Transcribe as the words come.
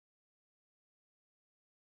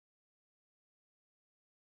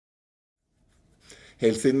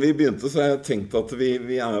Helt siden vi begynte så har jeg tenkt at vi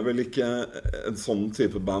vel ikke en sånn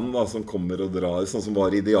type band da, som kommer og drar, sånn som var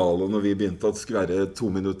idealet når vi begynte, at det skulle være 2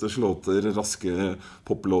 minutters låter, raske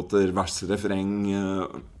poplåter, vers, refreng,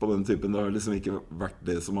 på den typen. Det har liksom ikke vært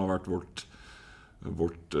det som har vært vårt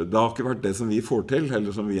det har ikke vært det som vi får til,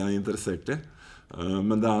 eller som vi interessert I.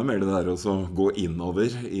 Men det mer det der å gå innover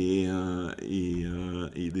I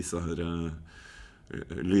disse her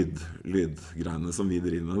lydgreiene som vi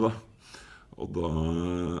driver med da. Og da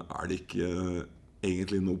det ikke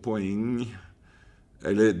egentlig noe poeng,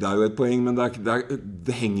 eller det jo et poeng, men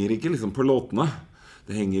det henger ikke liksom på låtene.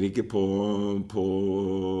 Det henger ikke på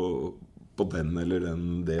den eller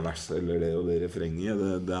det verset eller det og det refrenget.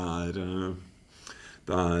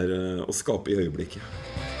 Det å skape I øyeblikket.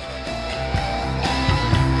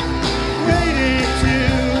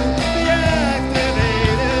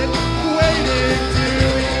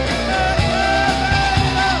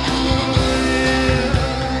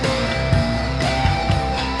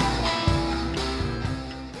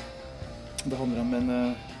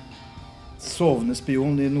 Sovende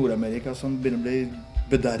spion I Nord-Amerika som begynner å bli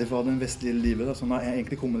bedervet av den vestlige livet, da, som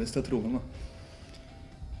egentlig kommunist til troen.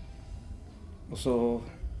 Og så,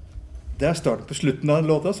 det starten på slutten av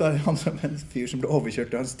den låta, så det han som en fyr som ble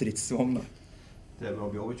overkjørt av en stridsvogn. Da. Det med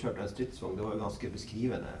å bli overkjørt av en stridsvogn, det var jo ganske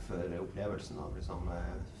beskrivende for opplevelsen av liksom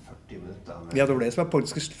 40 minutter. Ja, det var det som var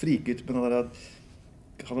politisk friket, men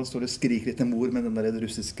han står og skriker etter mor med den der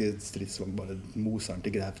russiske stridsvogn, bare moseren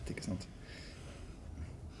til grevt, ikke sant?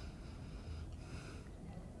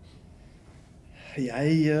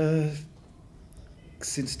 Jeg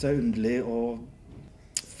synes det underlig å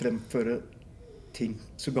fremføre ting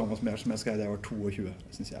så gammelt som jeg skrev da jeg var 22.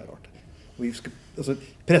 Det synes jeg rart. Og vi skal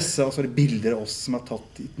presse det bilder av oss som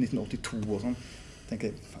tatt I 1982 og sånn. Jeg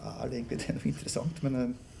tenker, det egentlig det noe interessant?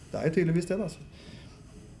 Men det jo tydeligvis det da.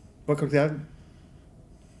 Hva kan jeg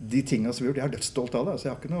de tingene som vi har gjort, jeg dødsstolt av det. Så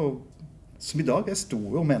jeg har ikke noe, som I dag, jeg sto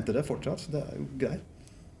og mente det fortsatt, så det jo greit.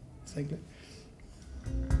 Så egentlig.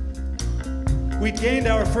 We'd gained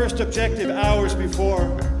our first objective hours before,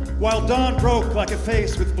 while dawn broke like a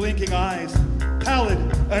face with blinking eyes, pallid,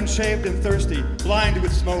 unshaved and thirsty, blind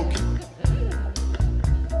with smoke.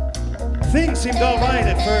 Things seemed all right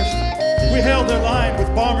at first. We held our line with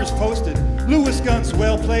bombers posted, Lewis guns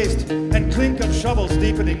well placed, and clink of shovels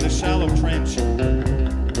deepening the shallow trench.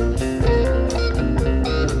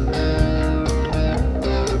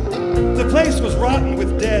 The place was rotten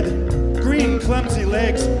with dead. Green, clumsy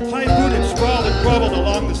legs, high-booted, sprawled and groveled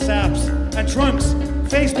along the saps, and trunks,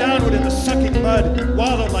 face downward in the sucking mud,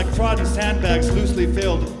 wallowed like trodden sandbags loosely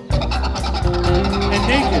filled. And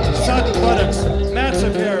naked, sodden buttocks, mats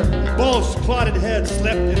of hair, bulged, clotted heads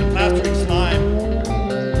slept in the plastering slime.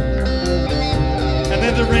 And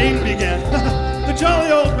then the rain began. The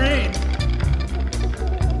jolly old rain.